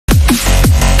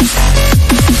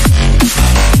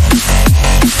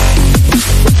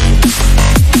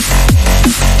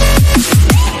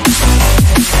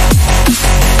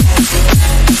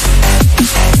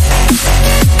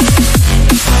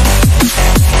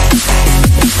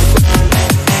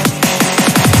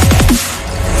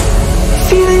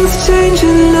strange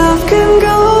and love can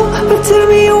go, but tell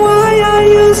me why are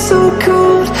you so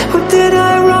cold? What did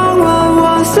I wrong? What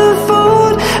was the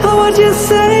fault? Or what you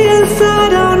say is I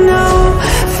don't know.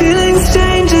 Feeling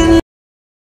strange and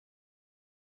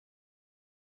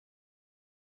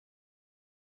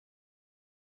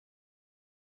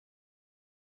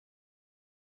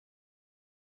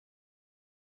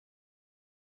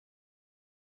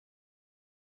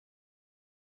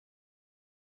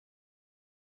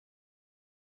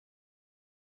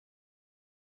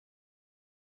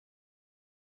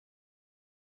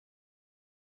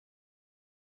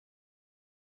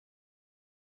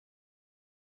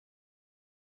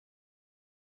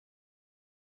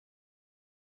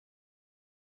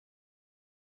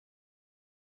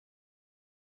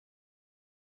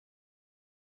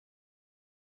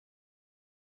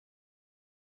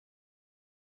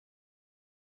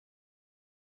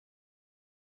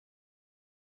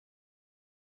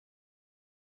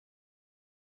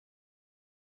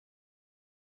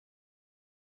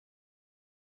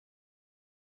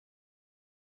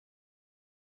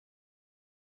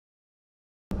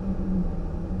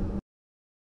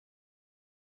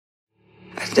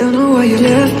I don't know why you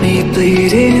left me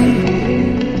bleeding,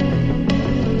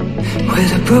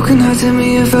 with a broken heart. Tell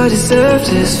me if I deserve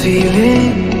this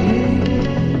feeling.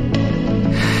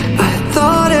 I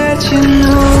thought that you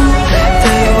know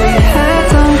that we had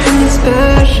something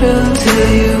special, till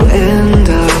you end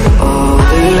up all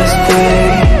this way.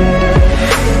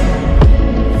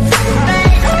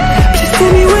 Please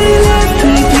tell me why you left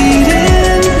me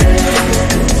bleeding,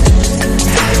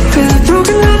 with a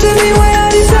broken heart. Tell me why I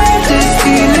deserve this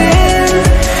feeling.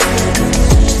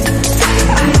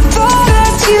 I thought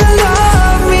that you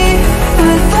loved me,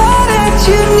 I thought that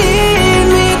you need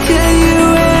me, till you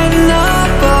end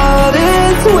up all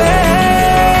this way.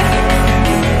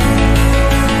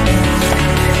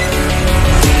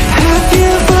 Have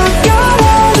you forgot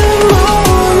all the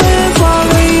moments while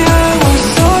we had was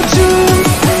so true?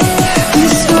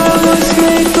 This world was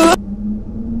made for.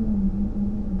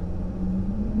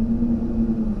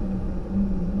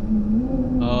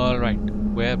 Alright,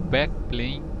 we're back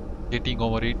playing Getting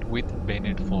Over It with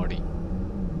Bennett Foddy.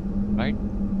 Right?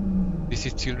 This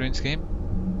is children's game.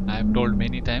 I have told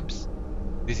many times.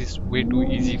 This is way too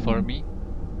easy for me.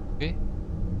 Okay?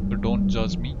 So don't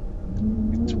judge me.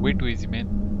 It's way too easy, man.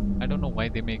 I don't know why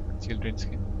they make children's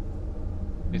game.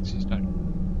 Let's just start.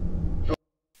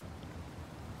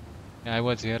 Yeah, I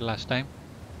was here last time.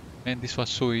 Man, this was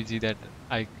so easy that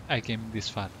I came this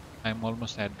far. I'm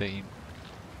almost at the end.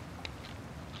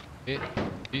 Okay,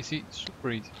 easy,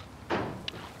 super easy.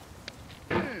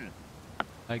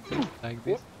 Like this, like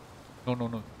this.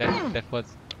 No. That was.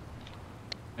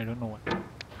 I don't know what.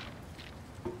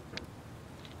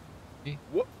 Okay.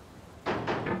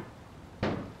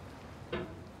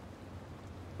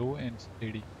 Slow and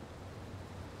steady.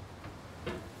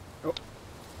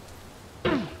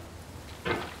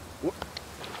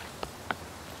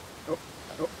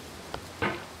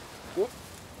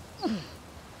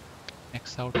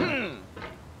 Next out.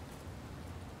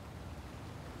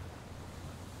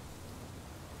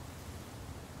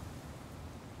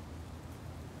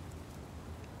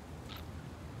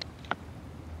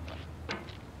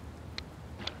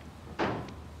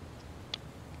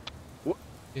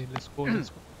 Okay, let's go.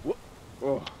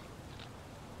 Oh.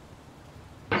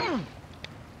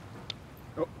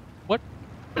 What?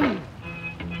 I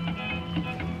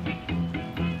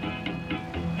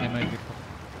might be.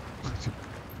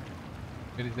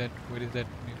 Where is that? Where is that?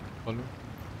 Follow.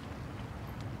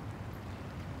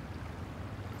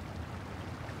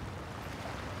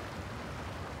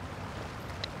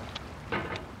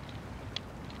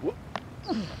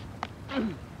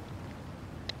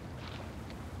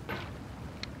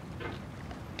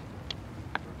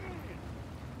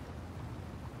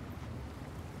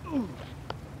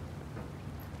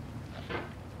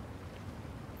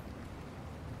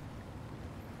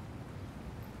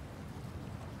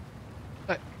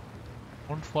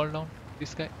 Don't fall down.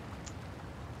 This guy.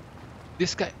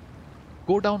 This guy.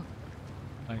 Go down.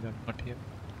 My God, not here.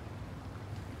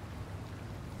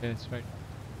 Yeah, that's right.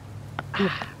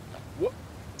 What?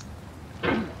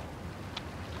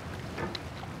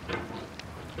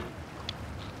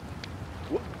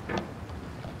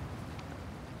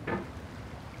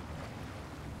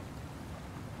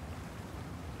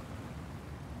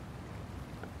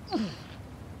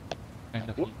 Kind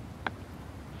of.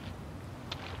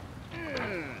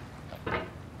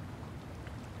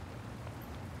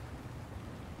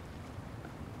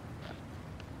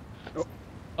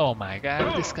 Oh my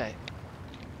God, this guy.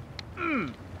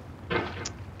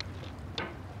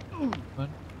 One,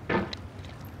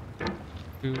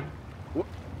 two,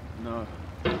 No.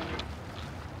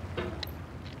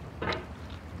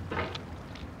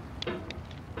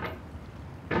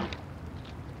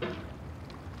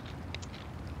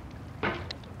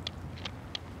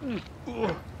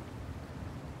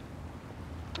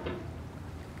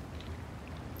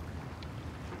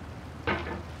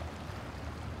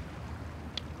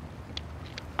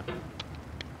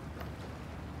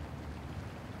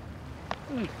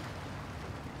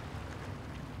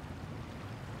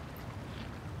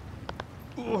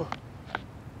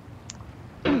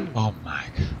 Oh my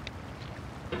god.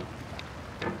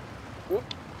 Whoop.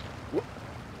 Whoop.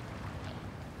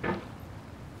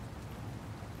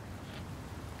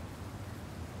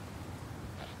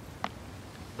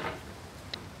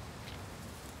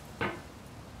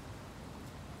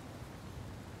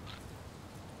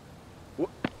 Whoop.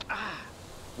 Ah.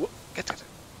 Whoop. Get.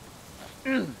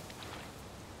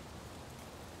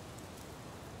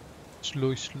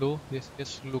 Slow.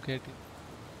 Yes, look at it.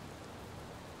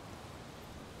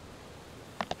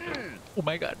 Oh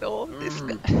my god, no, this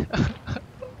guy.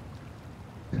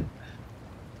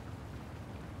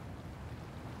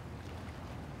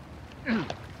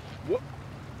 Whoop.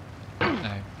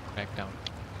 I'm back down.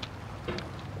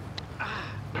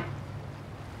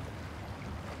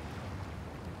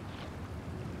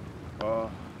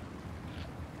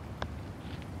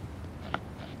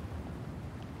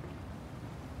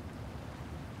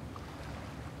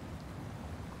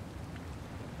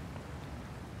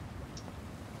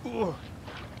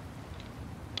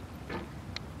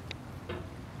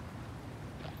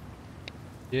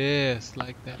 Yes,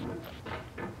 like that.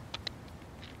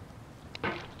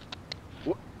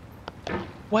 Whoop.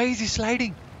 Why is he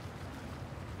sliding?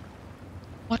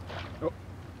 What? Oh.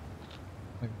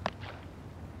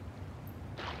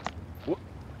 Whoop.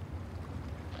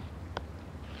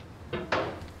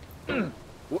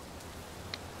 Whoop.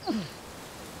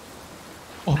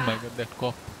 Oh my god, that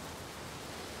cop.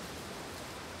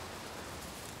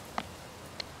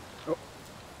 Oh.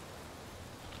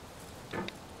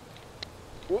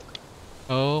 Whoop.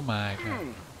 Oh my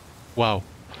god. Wow.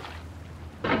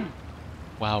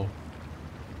 Wow.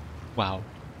 Wow.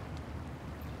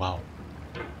 Wow.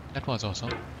 That was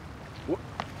awesome. Whoop.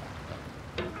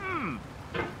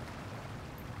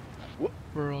 Whoop.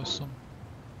 Super awesome.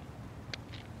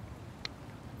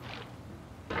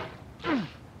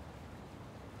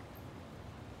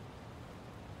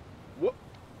 Whoop.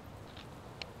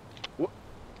 Whoop.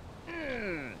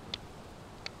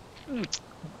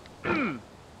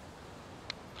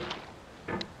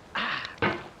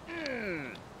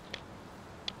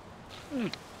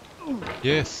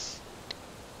 Yes.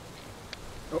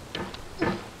 Oh.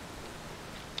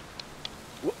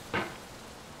 Whoop.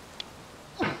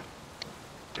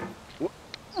 Whoop.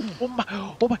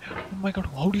 Oh my god,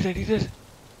 how did I do this?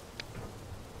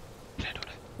 Did I do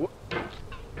that? Whoop.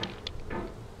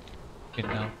 Okay,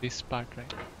 now this part,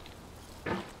 right?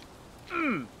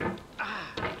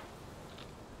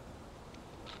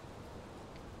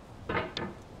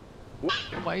 Whoop.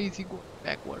 Why is he going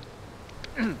backward?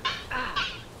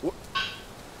 Whoop.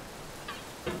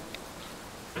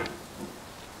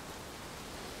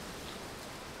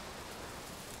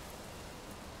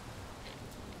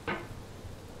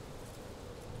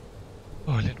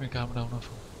 Oh, let me calm down.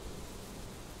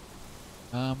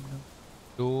 Calm down.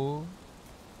 Slow.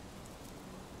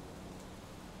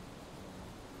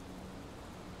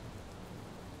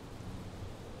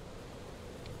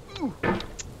 Whoop.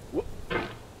 Whoop.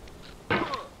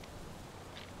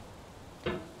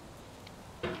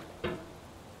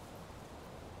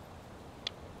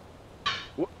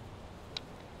 Whoop.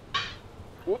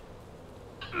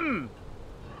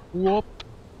 Whoop.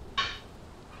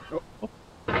 Oh.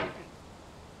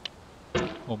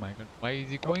 Oh my god, why is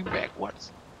he going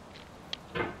backwards?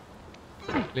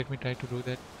 Let me try to do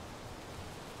that.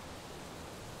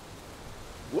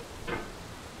 Whoop.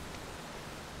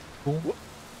 Boom. Whoop.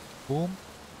 Boom.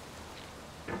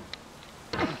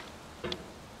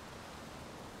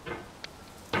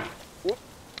 Whoop.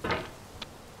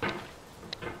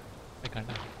 I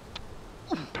can't.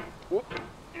 Whoop.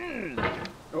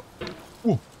 Oh.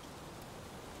 Ooh.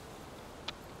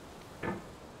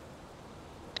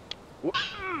 Whoop.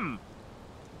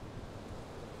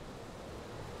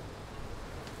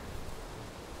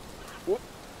 Whoop.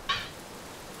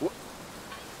 Whoop.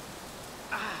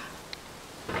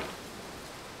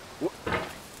 Whoop.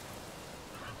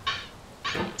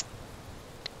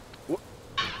 Whoop.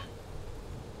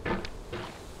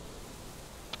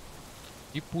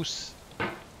 He push.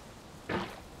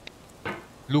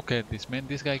 Look at this, man.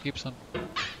 This guy keeps on.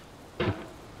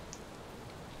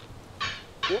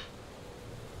 Whoop.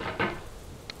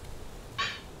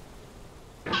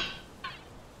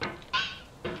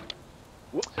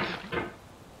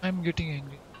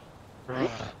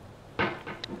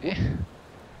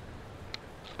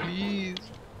 Please.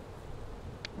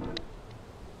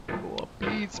 Go up,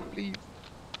 please, please.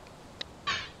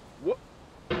 What?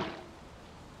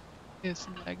 Yes,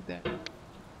 like that.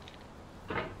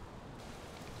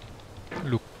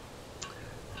 Look.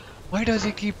 Why does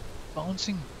he keep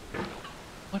bouncing?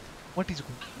 What? What is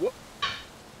going? What?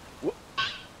 What?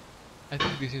 I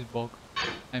think this is bug.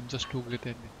 I'm just too good at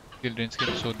the children's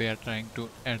game, so they are trying to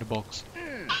add bugs.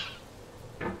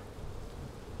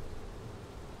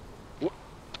 What?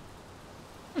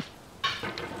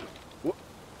 What?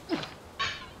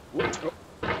 What?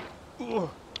 Oh.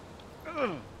 Oh.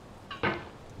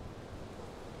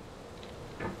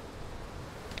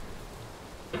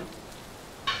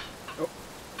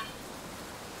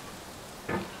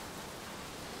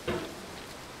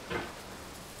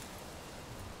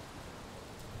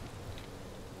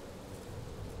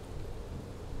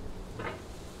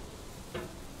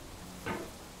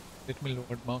 Let me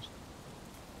load mouse.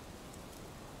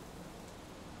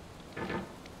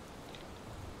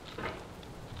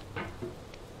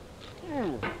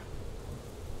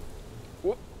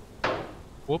 What?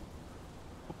 Whoop.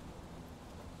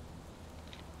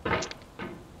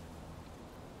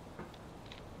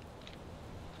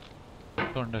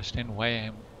 Don't understand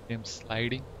why I'm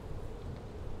sliding.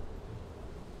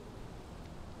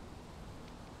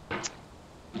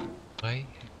 Why?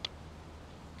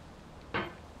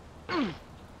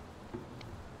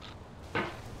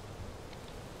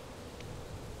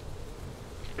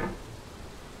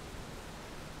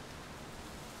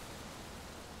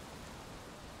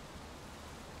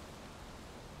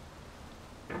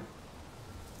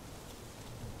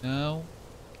 Now,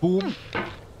 boom.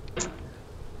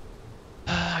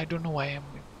 I don't know why I'm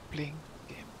playing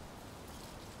this game.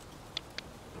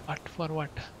 What for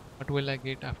what? What will I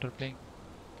get after playing?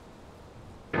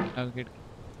 I'll get.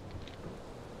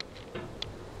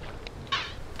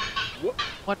 What?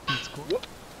 What?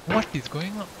 What is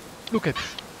going on? Look at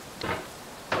this.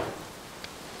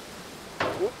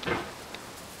 What?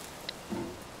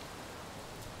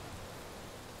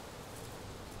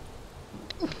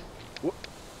 What?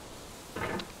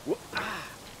 What? Ah.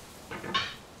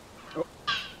 Oh.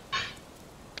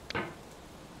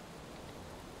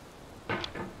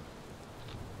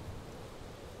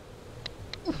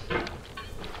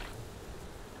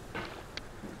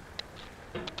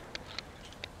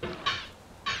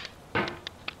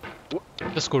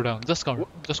 What? Just go down. Just go. What?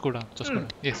 Just go down. Just go down.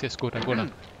 Yes, yes. Go down. Go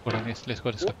down. Go down. Yes. Let's go.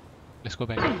 Let's go. Let's go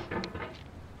back.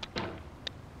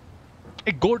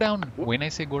 Hey, go down. What? When I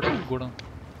say go down, go down.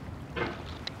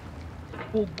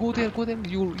 Oh, go there. Go there.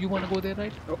 You wanna go there,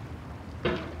 right? Oh.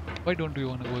 Why don't you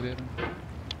wanna go there?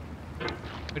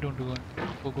 Why don't you want?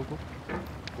 Go, go, go.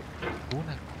 Go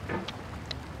now.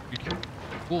 Idiot.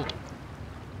 Go.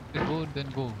 Then go. Then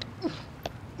go.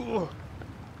 Oh.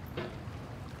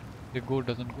 They go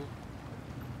doesn't go.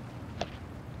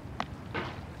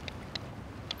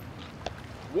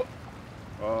 What?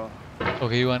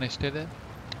 Okay, you wanna stay there?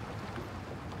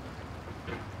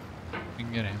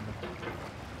 Bring your hammer.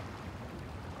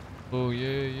 Oh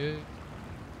yeah, yeah.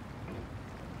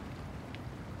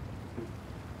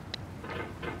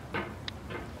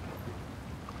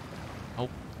 Oh,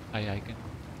 I can.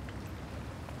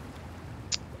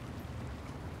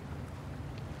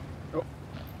 Oh.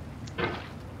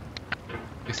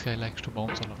 This guy likes to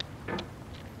bounce a lot.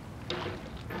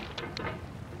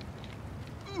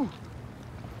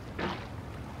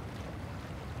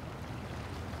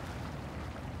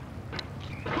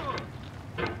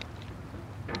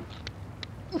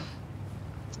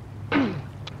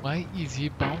 Why is he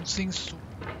bouncing so?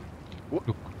 What?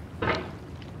 Look.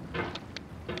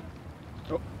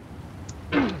 Oh.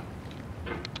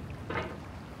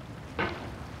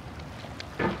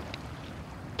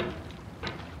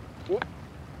 What?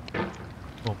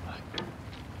 Oh my.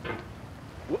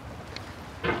 What?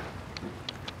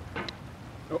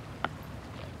 Oh.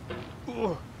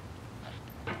 Oh.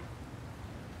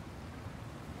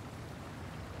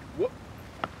 What?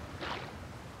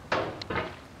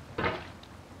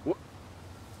 What?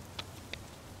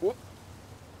 What?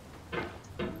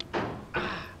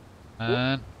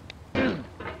 Man.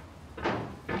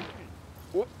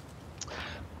 What?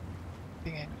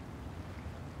 Think I-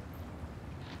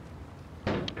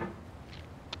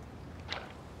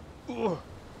 Oh.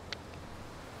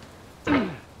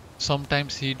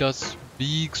 Sometimes he does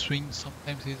big swings,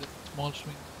 sometimes he's a small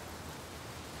swing.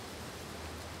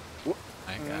 What?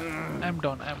 My God. I'm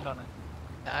done. I'm done.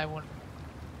 I won't.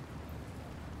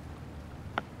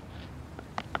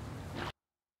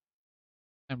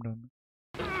 I'm done.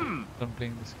 Done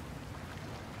playing this.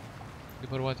 Thank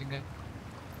you for watching, guys.